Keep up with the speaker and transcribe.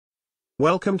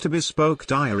Welcome to Bespoke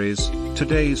Diaries.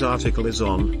 Today's article is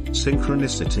on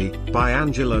Synchronicity by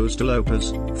Angelos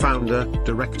Derlopas, founder,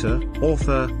 director,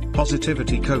 author,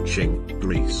 Positivity Coaching,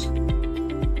 Greece.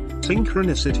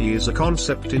 Synchronicity is a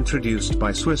concept introduced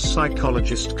by Swiss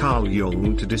psychologist Carl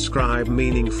Jung to describe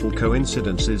meaningful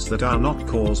coincidences that are not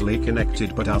causally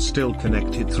connected but are still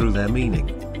connected through their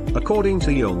meaning. According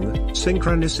to Jung,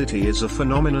 synchronicity is a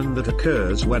phenomenon that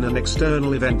occurs when an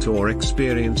external event or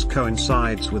experience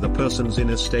coincides with a person's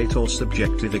inner state or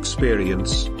subjective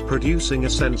experience, producing a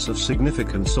sense of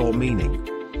significance or meaning.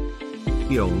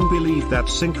 Jung believed that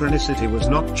synchronicity was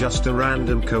not just a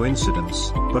random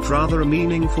coincidence, but rather a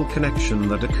meaningful connection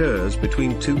that occurs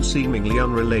between two seemingly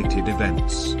unrelated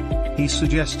events. He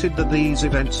suggested that these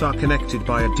events are connected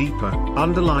by a deeper,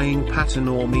 underlying pattern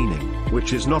or meaning,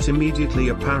 which is not immediately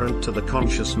apparent to the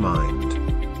conscious mind.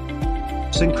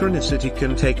 Synchronicity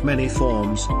can take many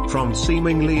forms, from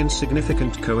seemingly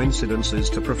insignificant coincidences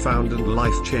to profound and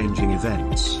life-changing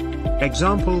events.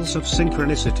 Examples of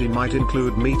synchronicity might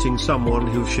include meeting someone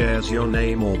who shares your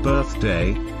name or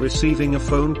birthday, receiving a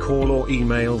phone call or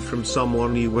email from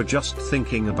someone you were just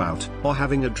thinking about, or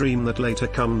having a dream that later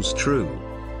comes true.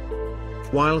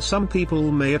 While some people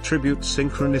may attribute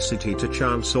synchronicity to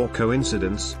chance or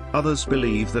coincidence, others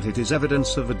believe that it is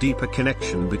evidence of a deeper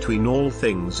connection between all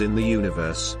things in the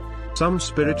universe. Some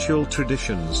spiritual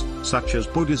traditions, such as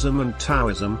Buddhism and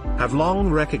Taoism, have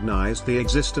long recognized the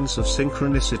existence of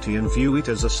synchronicity and view it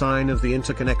as a sign of the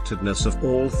interconnectedness of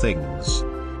all things.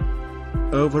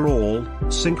 Overall,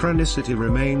 synchronicity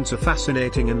remains a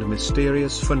fascinating and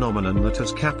mysterious phenomenon that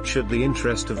has captured the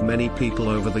interest of many people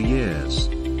over the years.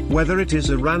 Whether it is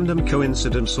a random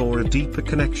coincidence or a deeper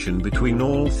connection between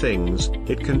all things,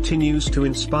 it continues to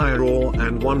inspire awe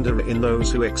and wonder in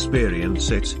those who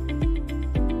experience it.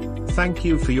 Thank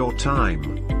you for your time.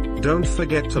 Don't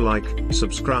forget to like,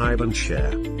 subscribe and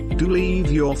share. Do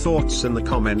leave your thoughts in the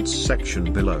comments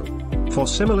section below. For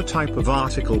similar type of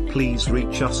article, please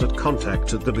reach us at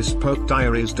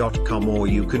contact@thebespokediaries.com, or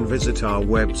you can visit our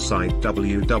website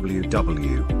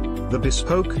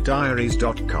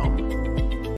www.thebespokediaries.com.